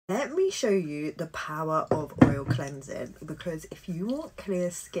Let me show you the power of oil cleansing, because if you want clear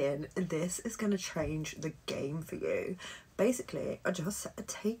skin, this is going to change the game for you. Basically, I just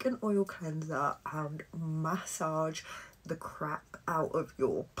take an oil cleanser and massage the crap out of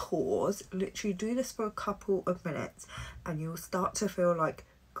your pores. Literally do this for a couple of minutes and you'll start to feel like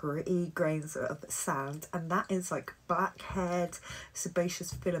gritty grains of sand, and that is like blackheads,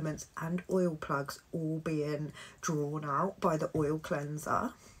 sebaceous filaments and oil plugs all being drawn out by the oil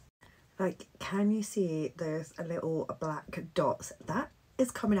cleanser. Like, can you see there's a little black dots? That is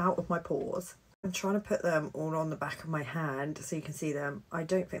coming out of my pores. I'm trying to put them all on the back of my hand so you can see them. I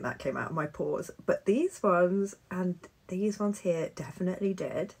don't think that came out of my pores, but these ones and these ones here definitely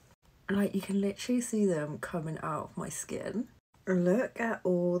did. Like, you can literally see them coming out of my skin. Look at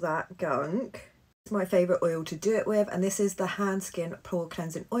all that gunk. It's my favourite oil to do it with, and this is the Hand Skin Pore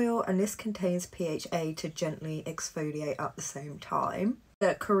Cleansing Oil, and this contains PHA to gently exfoliate at the same time.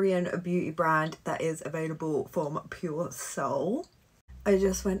 The Korean beauty brand that is available from Pure Soul. I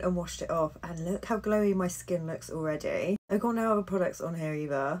just went and washed it off and look how glowy my skin looks already. I've got no other products on here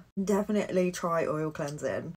either. Definitely try oil cleansing.